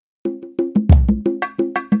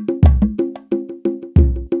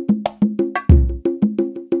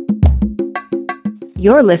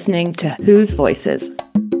You're listening to Whose Voices,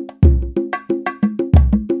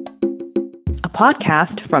 a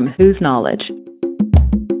podcast from Whose Knowledge.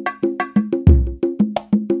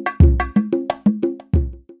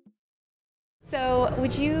 So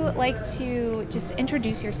would you like to just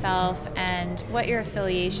introduce yourself and what your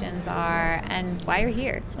affiliations are and why you're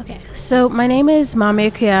here? Okay, so my name is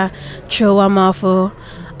Mamekia Chowamafo.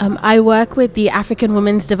 I work with the African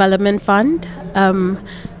Women's Development Fund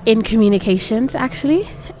in communications, actually,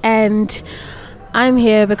 and I'm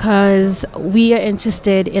here because we are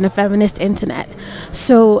interested in a feminist internet.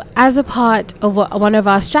 So as a part of one of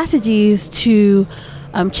our strategies to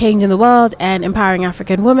changing the world and empowering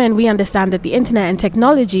African women, we understand that the internet and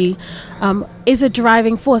technology is a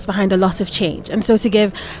driving force behind a lot of change. And so to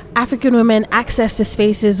give African women access to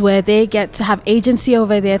spaces where they get to have agency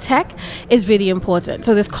over their tech is really important.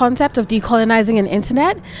 So this concept of decolonizing an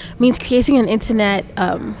internet means creating an internet,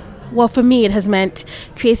 well, for me, it has meant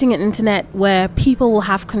creating an internet where people will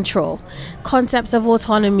have control. Concepts of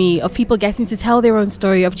autonomy, of people getting to tell their own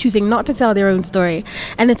story, of choosing not to tell their own story.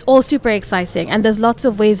 And it's all super exciting. And there's lots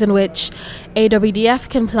of ways in which AWDF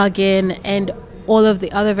can plug in, and all of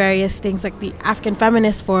the other various things like the African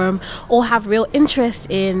Feminist Forum all have real interest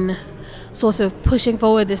in sort of pushing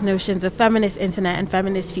forward these notions of feminist internet and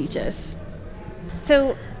feminist futures.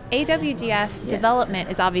 So AWDF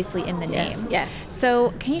development is obviously in the name. Yes.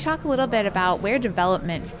 So can you talk a little bit about where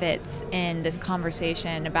development fits in this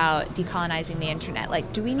conversation about decolonizing the internet?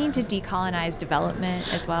 Like, do we need to decolonize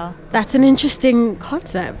development as well? That's an interesting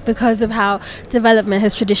concept because of how development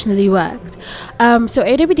has traditionally worked. So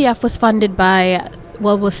AWDF was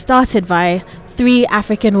started by 3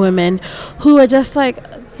 African women who are just like,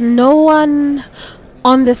 no one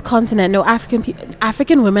on this continent, no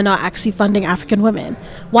African women are actually funding African women.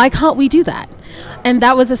 Why can't we do that? And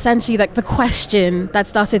that was essentially like the question that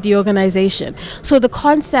started the organization. So the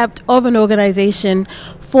concept of an organization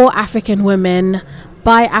for African women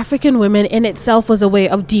by African women in itself was a way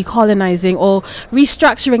of decolonizing or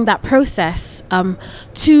restructuring that process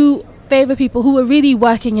to favor people who were really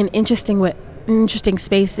working in interesting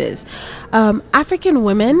spaces. African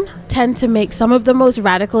women tend to make some of the most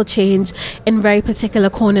radical change in very particular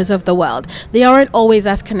corners of the world. They aren't always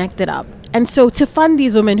as connected up. And so to fund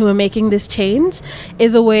these women who are making this change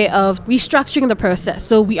is a way of restructuring the process.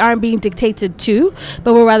 So we aren't being dictated to,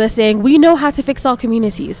 but we're rather saying we know how to fix our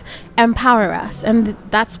communities, empower us. And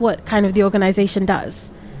that's what kind of the organization does.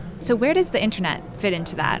 So where does the internet fit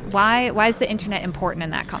into that? Why is the internet important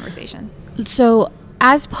in that conversation? So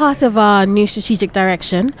as part of our new strategic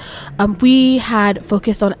direction, we had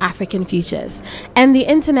focused on African futures. And the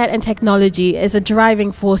internet and technology is a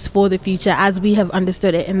driving force for the future as we have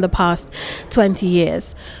understood it in the past 20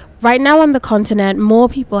 years. Right now on the continent, more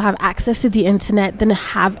people have access to the internet than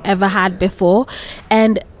have ever had before.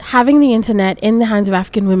 And having the internet in the hands of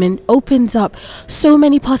African women opens up so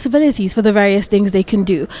many possibilities for the various things they can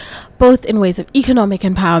do, both in ways of economic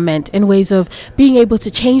empowerment, in ways of being able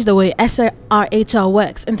to change the way SRHR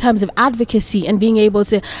works, in terms of advocacy and being able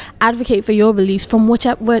to advocate for your beliefs from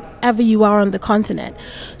wherever you are on the continent.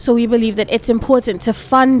 So we believe that it's important to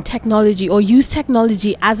fund technology or use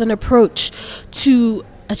technology as an approach to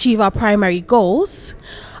achieve our primary goals,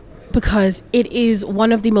 because it is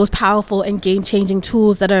one of the most powerful and game-changing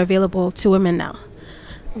tools that are available to women now.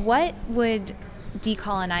 What would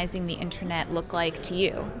decolonizing the internet look like to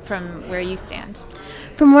you from where you stand?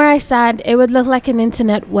 From where I stand, it would look like an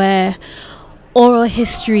internet where oral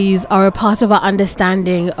histories are a part of our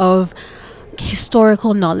understanding of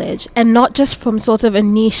historical knowledge, and not just from sort of a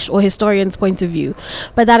niche or historian's point of view,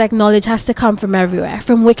 but that knowledge has to come from everywhere,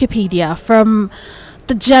 from Wikipedia, from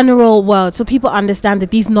the general world, so people understand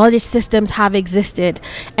that these knowledge systems have existed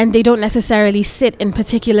and they don't necessarily sit in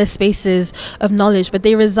particular spaces of knowledge, but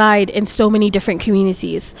they reside in so many different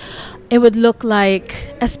communities. It would look like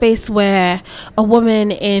a space where a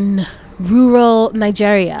woman in rural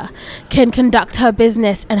Nigeria can conduct her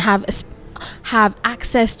business and have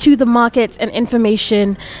access to the markets and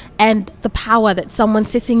information and the power that someone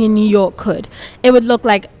sitting in New York could. It would look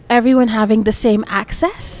like everyone having the same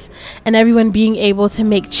access and everyone being able to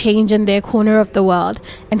make change in their corner of the world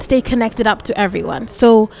and stay connected up to everyone.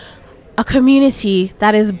 So a community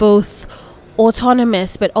that is both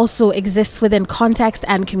autonomous but also exists within context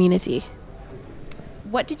and community.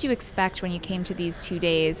 What did you expect when you came to these 2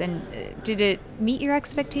 days, and did it meet your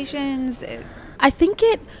expectations? I think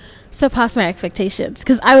it surpassed my expectations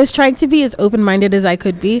because I was trying to be as open-minded as I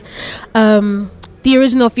could be. the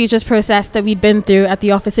original futures process that we'd been through at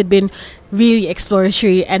the office had been really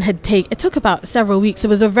exploratory and it took about several weeks. It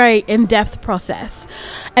was a very in-depth process.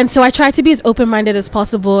 And so I tried to be as open-minded as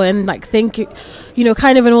possible and like think,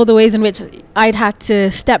 kind of in all the ways in which I'd had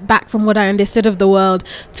to step back from what I understood of the world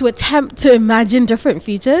to attempt to imagine different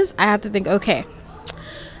futures. I had to think, okay,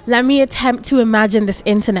 let me attempt to imagine this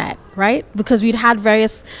internet, right? Because we'd had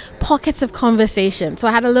various pockets of conversation. So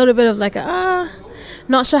I had a little bit of like,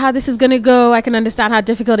 not sure how this is going to go. I can understand how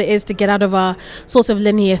difficult it is to get out of our sort of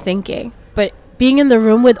linear thinking. But being in the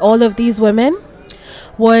room with all of these women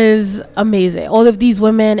was amazing. All of these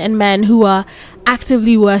women and men who are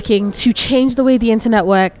actively working to change the way the internet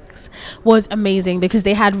works was amazing because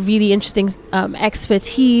they had really interesting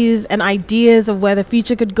expertise and ideas of where the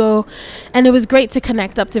future could go. And it was great to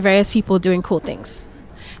connect up to various people doing cool things.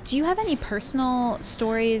 Do you have any personal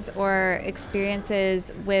stories or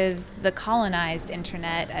experiences with the colonized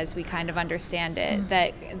internet as we kind of understand it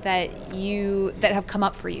that have come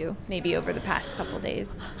up for you maybe over the past couple of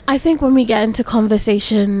days? I think when we get into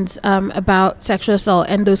conversations about sexual assault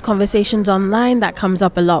and those conversations online, that comes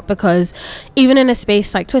up a lot because even in a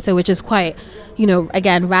space like Twitter, which is quite,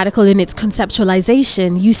 again, radical in its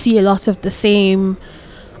conceptualization, you see a lot of the same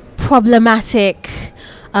problematic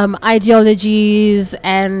ideologies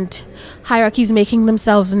and hierarchies making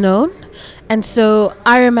themselves known. And so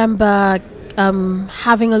I remember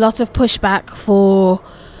having a lot of pushback for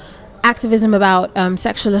activism about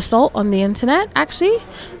sexual assault on the internet, actually.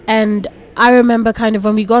 And I remember kind of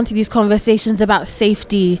when we got into these conversations about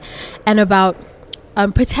safety and about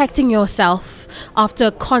protecting yourself after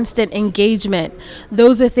constant engagement,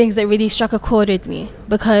 those are things that really struck a chord with me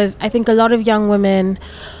because I think a lot of young women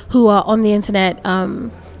who are on the internet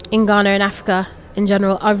in Ghana and Africa in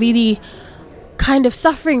general are really kind of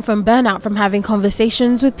suffering from burnout from having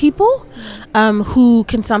conversations with people who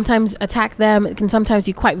can sometimes attack them. It can sometimes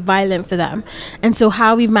be quite violent for them. And so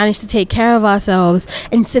how we've managed to take care of ourselves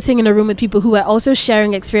and sitting in a room with people who are also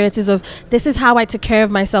sharing experiences of this is how I took care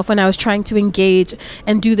of myself when I was trying to engage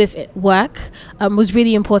and do this work was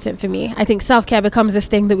really important for me. I think self-care becomes this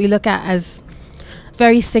thing that we look at as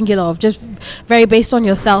very singular, just very based on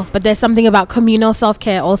yourself, but there's something about communal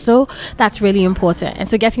self-care also that's really important. And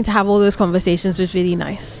so getting to have all those conversations was really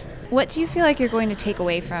nice. What do you feel like you're going to take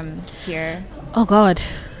away from here? Oh God,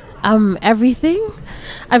 everything.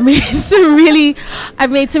 I've made some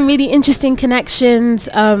really interesting connections,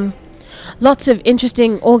 lots of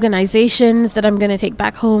interesting organizations that I'm going to take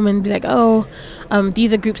back home and be like,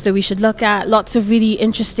 these are groups that we should look at. Lots of really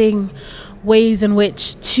interesting ways in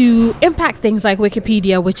which to impact things like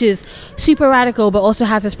Wikipedia, which is super radical but also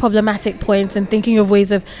has its problematic points, and thinking of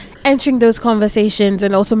ways of entering those conversations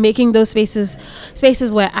and also making those spaces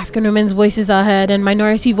where African women's voices are heard and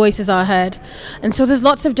minority voices are heard. And so there's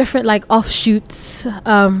lots of different like offshoots,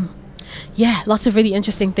 lots of really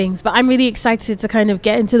interesting things, but I'm really excited to kind of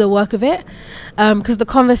get into the work of it because the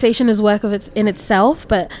conversation is work of it in itself,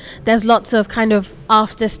 but there's lots of kind of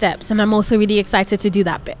after steps, and I'm also really excited to do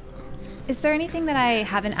that bit. Is there anything that I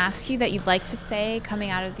haven't asked you that you'd like to say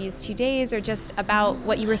coming out of these 2 days, or just about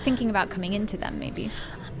what you were thinking about coming into them maybe?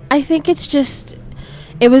 I think it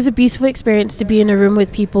was a beautiful experience to be in a room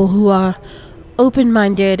with people who are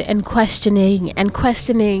open-minded and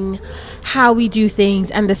questioning how we do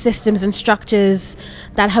things and the systems and structures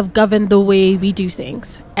that have governed the way we do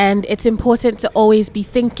things. And it's important to always be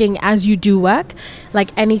thinking as you do work,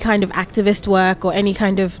 like any kind of activist work or any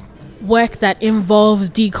kind of work that involves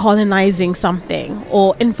decolonizing something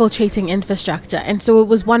or infiltrating infrastructure. And so it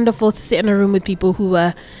was wonderful to sit in a room with people who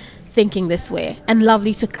were thinking this way, and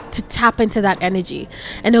lovely to tap into that energy.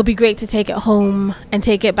 And it'll be great to take it home and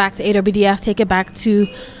take it back to AWDF, take it back to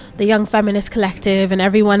the Young Feminist Collective and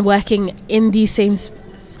everyone working in these same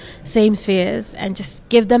spheres, and just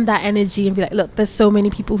give them that energy and be like, look, there's so many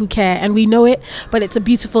people who care and we know it, but it's a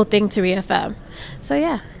beautiful thing to reaffirm. So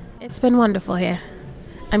yeah, it's been wonderful here.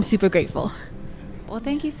 I'm super grateful. Well,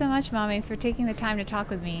 thank you so much, Mommy, for taking the time to talk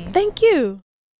with me. Thank you.